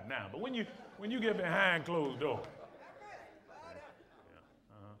sanctified now, but when you get behind closed doors.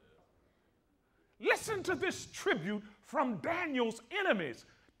 Listen to this tribute from Daniel's enemies.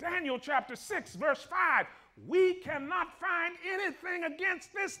 Daniel chapter 6, verse 5. We cannot find anything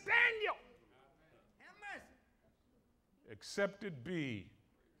against this Daniel, except it be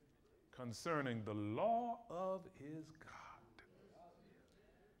concerning the law of his God.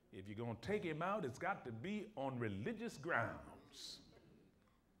 If you're going to take him out, it's got to be on religious grounds,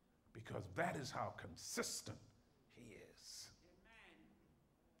 because that is how consistent he is.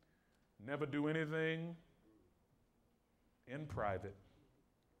 Never do anything in private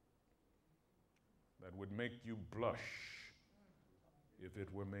that would make you blush if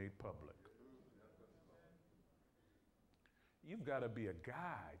it were made public. You've got to be a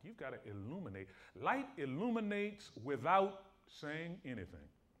guide. You've got to illuminate. Light illuminates without saying anything.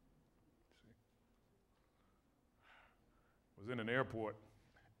 See? I was in an airport,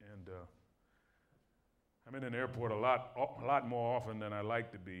 and I'm in an airport a lot more often than I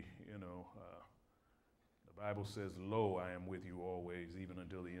like to be. You know, the Bible says, "Lo, I am with you always, even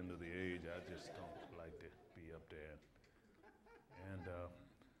until the end of the age." I just don't like to be up there. And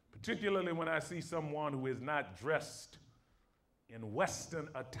particularly when I see someone who is not dressed in Western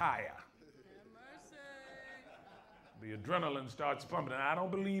attire. The adrenaline starts pumping. And I don't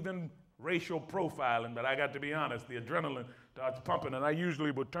believe in racial profiling, but I got to be honest, the adrenaline starts pumping, and I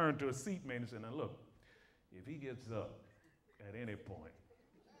usually would turn to a seatmate and say, now look, if he gets up at any point,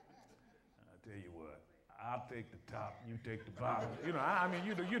 I'll tell you what, I'll take the top, you take the bottom. You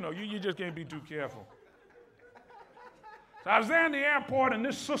know, you just can't be too careful. So I was there in the airport, and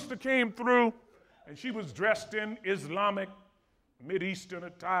this sister came through, and she was dressed in Islamic, Mideastern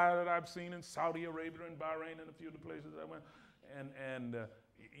attire that I've seen in Saudi Arabia and Bahrain and a few of the places I went. And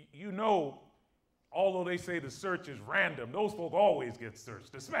you know, although they say the search is random, those folk always get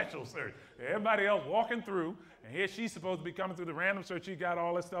searched, the special search. Everybody else walking through, and here she's supposed to be coming through the random search. She got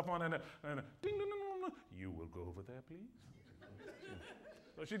all this stuff on, and ding, ding, ding, ding, ding. You will go over there, please.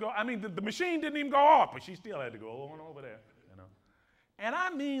 So she go, I mean, the machine didn't even go off, but she still had to go on over there, you know. And I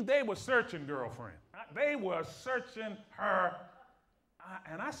mean, they were searching girlfriend. They were searching her.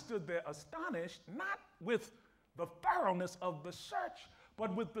 And I stood there astonished, not with the thoroughness of the search,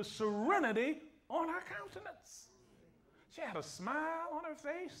 but with the serenity on her countenance. She had a smile on her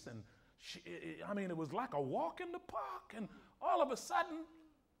face, and it was like a walk in the park. And all of a sudden,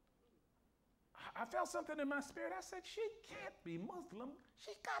 I felt something in my spirit. I said, she can't be Muslim.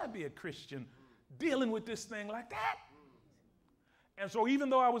 She's got to be a Christian dealing with this thing like that. And so even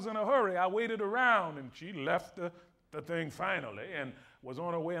though I was in a hurry, I waited around, and she left the thing finally and was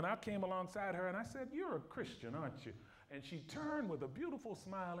on her way, and I came alongside her, and I said, you're a Christian, aren't you? And she turned with a beautiful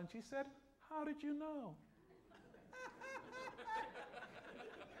smile, and she said, how did you know?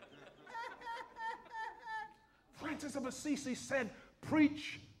 Francis of Assisi said,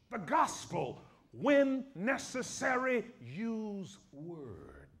 preach the gospel when necessary, use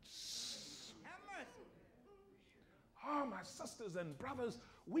words. Oh, my sisters and brothers,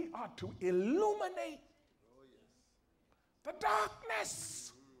 we are to illuminate the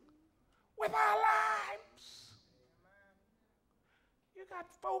darkness with our lives. You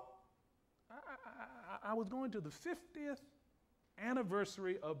got folk. I was going to the 50th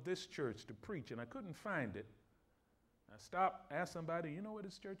anniversary of this church to preach, and I couldn't find it. I stopped, asked somebody, you know where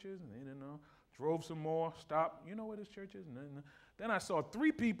this church is? And they didn't know. Drove some more, stopped, you know where this church is? And then I saw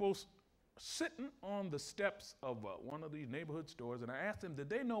 3 people sitting on the steps of one of these neighborhood stores, and I asked them, did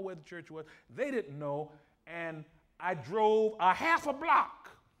they know where the church was? They didn't know, and I drove a half a block,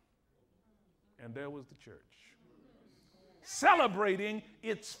 and there was the church, celebrating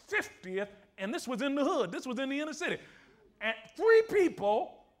its 50th, and this was in the hood, this was in the inner city. And 3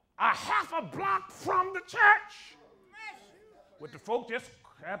 people a half a block from the church, with the folk just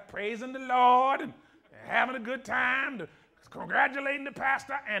praising the Lord and having a good time, congratulating the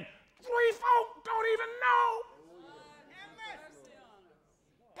pastor, and 3 folk don't even know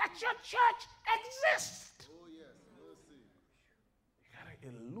that your church exists. You got to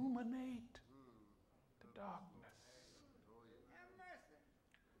illuminate the darkness.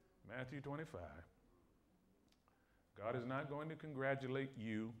 Matthew 25. God is not going to congratulate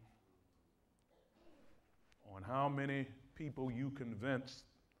you on how many people you convinced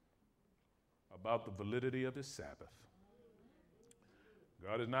about the validity of his Sabbath.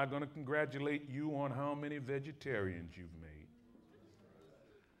 God is not going to congratulate you on how many vegetarians you've made.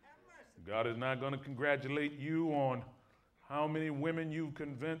 God is not going to congratulate you on how many women you've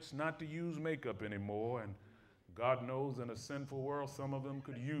convinced not to use makeup anymore. And God knows in a sinful world, some of them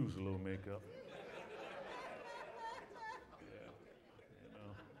could use a little makeup.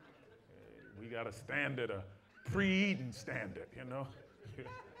 We got a standard, a pre-Eden standard,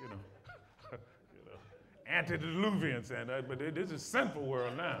 antediluvian standard, but this is sinful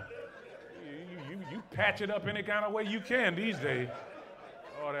world now. You patch it up any kind of way you can these days.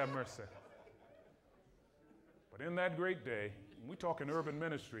 Lord have mercy. But in that great day, we're talking urban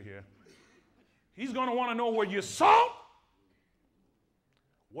ministry here, he's going to want to know, were you salt?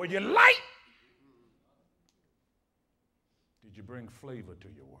 Were you light? Did you bring flavor to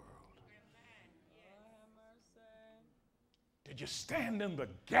your world? Did you stand in the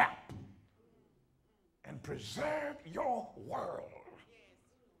gap and preserve your world?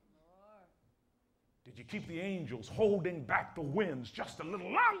 Did you keep the angels holding back the winds just a little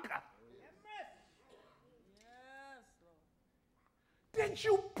longer? Did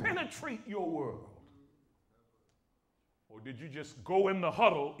you penetrate your world? Or did you just go in the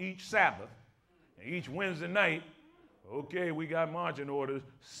huddle each Sabbath and each Wednesday night, okay, we got marching orders,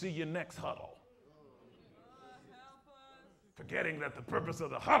 see you next huddle? Forgetting that the purpose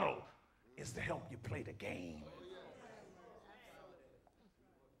of the huddle is to help you play the game.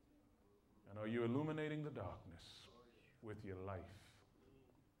 And are you illuminating the darkness with your life?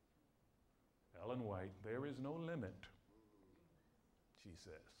 Ellen White, there is no limit, she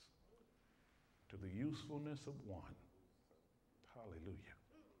says, to the usefulness of one, hallelujah,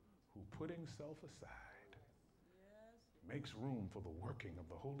 who putting self aside makes room for the working of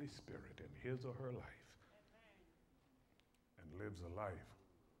the Holy Spirit in his or her life. Lives a life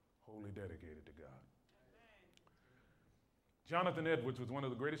wholly dedicated to God. Jonathan Edwards was one of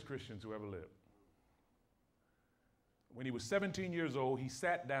the greatest Christians who ever lived. When he was 17 years old, he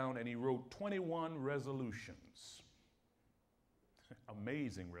sat down and he wrote 21 resolutions.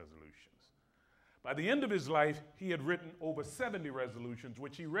 Amazing resolutions. By the end of his life, he had written over 70 resolutions,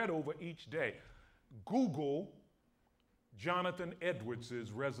 which he read over each day. Google Jonathan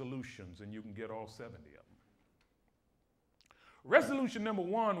Edwards' resolutions, and you can get all 70 of them. Resolution number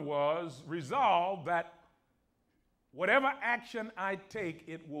 1 was resolve that whatever action I take,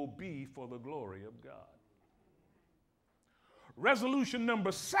 it will be for the glory of God. Resolution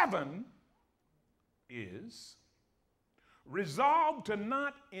number 7 is resolve to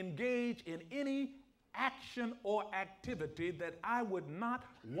not engage in any action or activity that I would not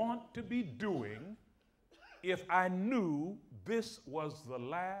want to be doing if I knew this was the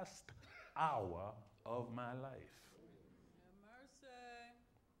last hour of my life.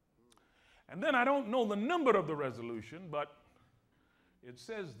 And then I don't know the number of the resolution, but it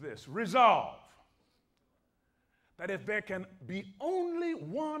says this: resolve that if there can be only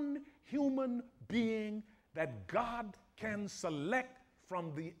one human being that God can select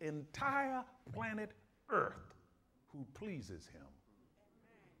from the entire planet Earth who pleases him,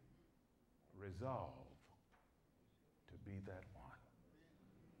 resolve to be that one.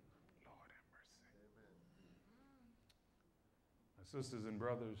 Lord have mercy. My sisters and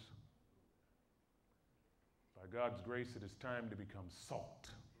brothers, By God's grace, it is time to become salt.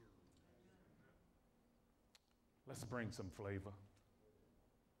 Let's bring some flavor.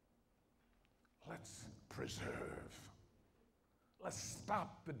 Let's preserve. Let's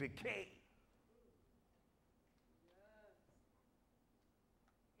stop the decay.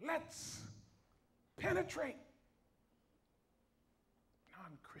 Let's penetrate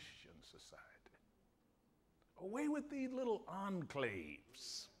non-Christian society. Away with these little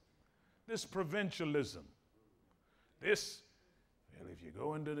enclaves, this provincialism, this, well, if you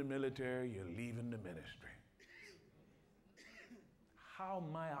go into the military, you're leaving the ministry. How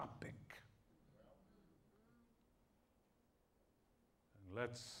myopic. And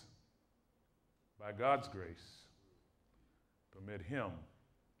let's, by God's grace, permit Him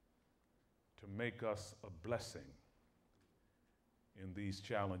to make us a blessing in these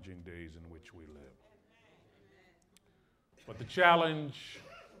challenging days in which we live. But the challenge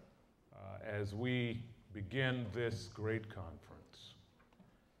as we begin this great conference,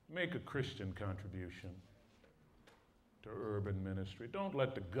 make a Christian contribution to urban ministry. Don't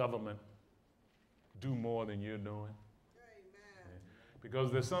let the government do more than you're doing. Amen.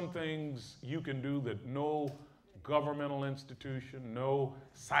 Because there's some things you can do that no governmental institution, no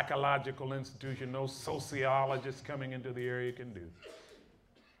psychological institution, no sociologist coming into the area can do.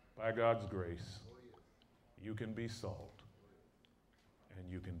 By God's grace, you can be salt and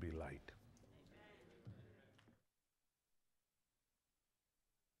you can be light.